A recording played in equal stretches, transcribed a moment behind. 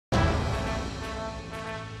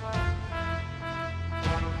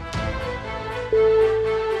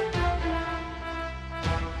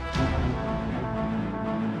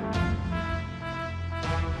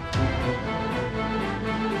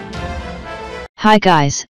Hi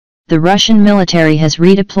guys, the Russian military has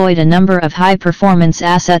redeployed a number of high-performance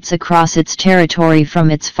assets across its territory from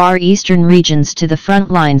its far eastern regions to the front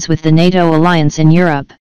lines with the NATO alliance in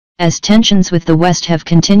Europe, as tensions with the West have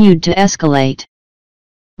continued to escalate.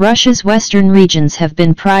 Russia's western regions have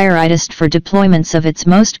been prioritized for deployments of its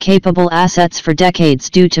most capable assets for decades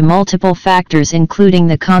due to multiple factors, including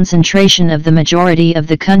the concentration of the majority of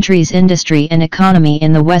the country's industry and economy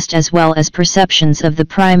in the West, as well as perceptions of the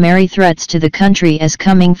primary threats to the country as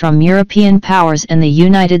coming from European powers and the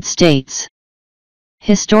United States.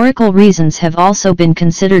 Historical reasons have also been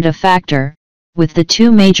considered a factor, with the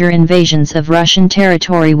two major invasions of Russian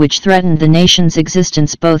territory which threatened the nation's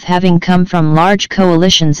existence both having come from large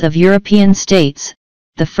coalitions of European states,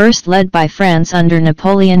 the first led by France under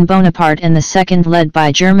Napoleon Bonaparte and the second led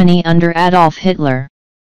by Germany under Adolf Hitler.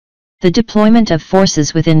 The deployment of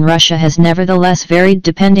forces within Russia has nevertheless varied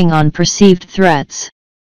depending on perceived threats.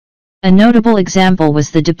 A notable example was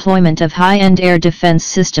the deployment of high-end air defense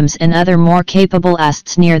systems and other more capable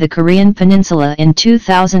assets near the Korean peninsula in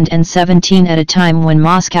 2017 at a time when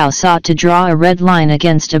Moscow sought to draw a red line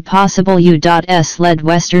against a possible U.S.-led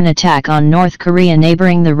Western attack on North Korea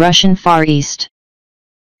neighboring the Russian Far East.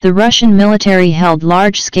 The Russian military held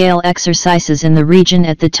large-scale exercises in the region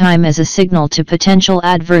at the time as a signal to potential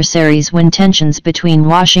adversaries when tensions between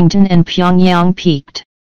Washington and Pyongyang peaked.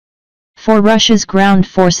 For Russia's ground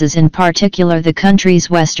forces in particular, the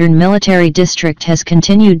country's western military district has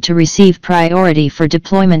continued to receive priority for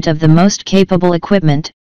deployment of the most capable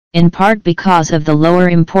equipment, in part because of the lower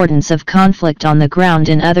importance of conflict on the ground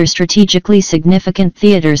in other strategically significant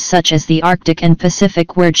theaters such as the Arctic and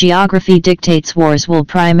Pacific, where geography dictates wars will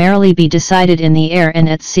primarily be decided in the air and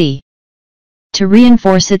at sea. To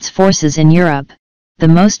reinforce its forces in Europe, the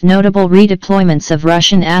most notable redeployments of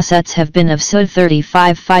Russian assets have been of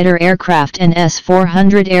Su-35 fighter aircraft and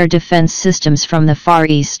S-400 air defense systems from the Far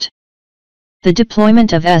East. The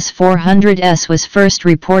deployment of S-400s was first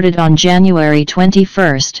reported on January 21,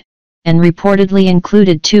 and reportedly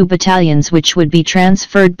included 2 battalions which would be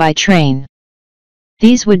transferred by train.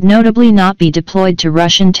 These would notably not be deployed to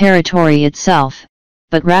Russian territory itself,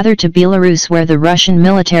 but rather to Belarus, where the Russian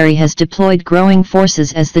military has deployed growing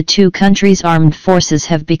forces as the two countries' armed forces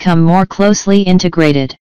have become more closely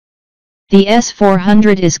integrated. The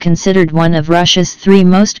S-400 is considered one of Russia's 3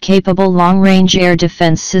 most capable long-range air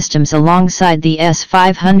defense systems alongside the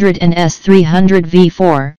S-500 and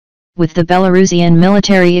S-300V4, with the Belarusian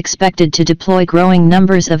military expected to deploy growing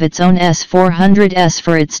numbers of its own S-400s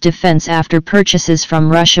for its defense after purchases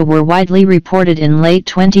from Russia were widely reported in late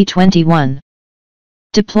 2021.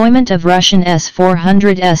 Deployment of Russian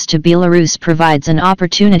S-400s to Belarus provides an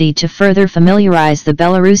opportunity to further familiarize the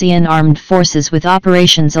Belarusian armed forces with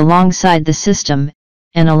operations alongside the system,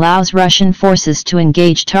 and allows Russian forces to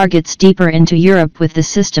engage targets deeper into Europe with the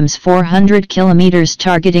system's 400 km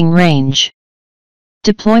targeting range.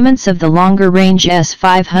 Deployments of the longer-range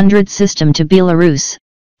S-500 system to Belarus,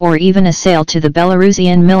 or even a sale to the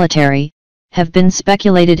Belarusian military, have been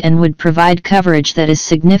speculated and would provide coverage that is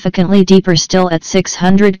significantly deeper still at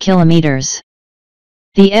 600 kilometers.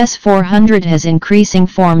 The S-400 has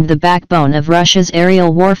increasingly formed the backbone of Russia's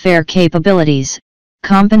aerial warfare capabilities,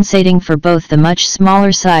 compensating for both the much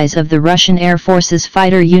smaller size of the Russian Air Force's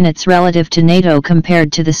fighter units relative to NATO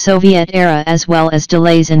compared to the Soviet era, as well as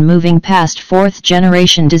delays in moving past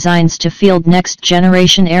 4th-generation designs to field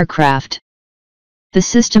next-generation aircraft. The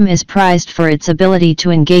system is prized for its ability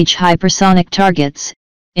to engage hypersonic targets,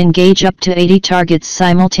 engage up to 80 targets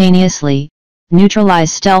simultaneously, neutralize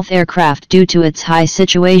stealth aircraft due to its high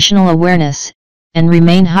situational awareness, and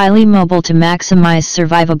remain highly mobile to maximize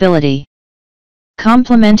survivability.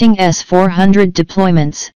 Complementing S-400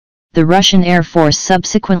 deployments, the Russian Air Force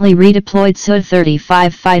subsequently redeployed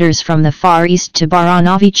Su-35 fighters from the Far East to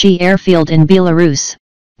Baranowicki airfield in Belarus,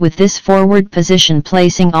 with this forward position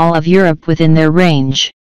placing all of Europe within their range.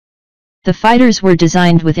 The fighters were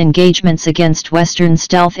designed with engagements against Western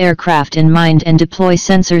stealth aircraft in mind and deploy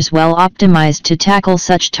sensors well optimized to tackle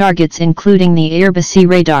such targets, including the Irbis-E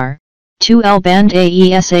radar, 2 L-band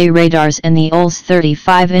AESA radars and the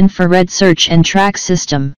OLS-35 infrared search and track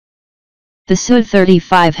system. The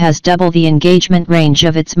Su-35 has double the engagement range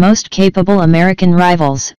of its most capable American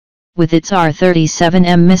rivals, with its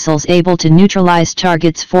R-37M missiles able to neutralize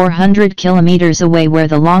targets 400 km away, where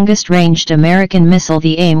the longest-ranged American missile,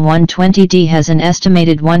 the AIM-120D, has an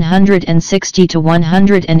estimated 160 to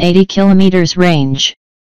 180 km range.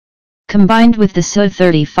 Combined with the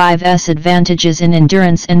Su-35's advantages in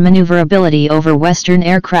endurance and maneuverability over Western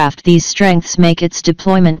aircraft, these strengths make its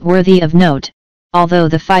deployment worthy of note, although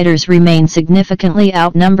the fighters remain significantly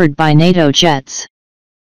outnumbered by NATO jets.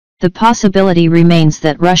 The possibility remains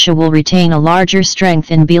that Russia will retain a larger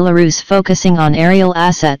strength in Belarus, focusing on aerial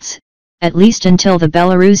assets, at least until the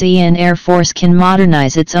Belarusian Air Force can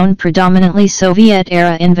modernize its own predominantly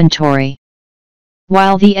Soviet-era inventory.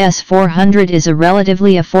 While the S-400 is a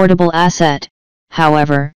relatively affordable asset,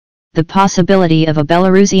 however, the possibility of a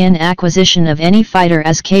Belarusian acquisition of any fighter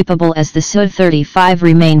as capable as the Su-35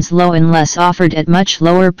 remains low unless offered at much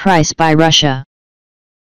lower price by Russia.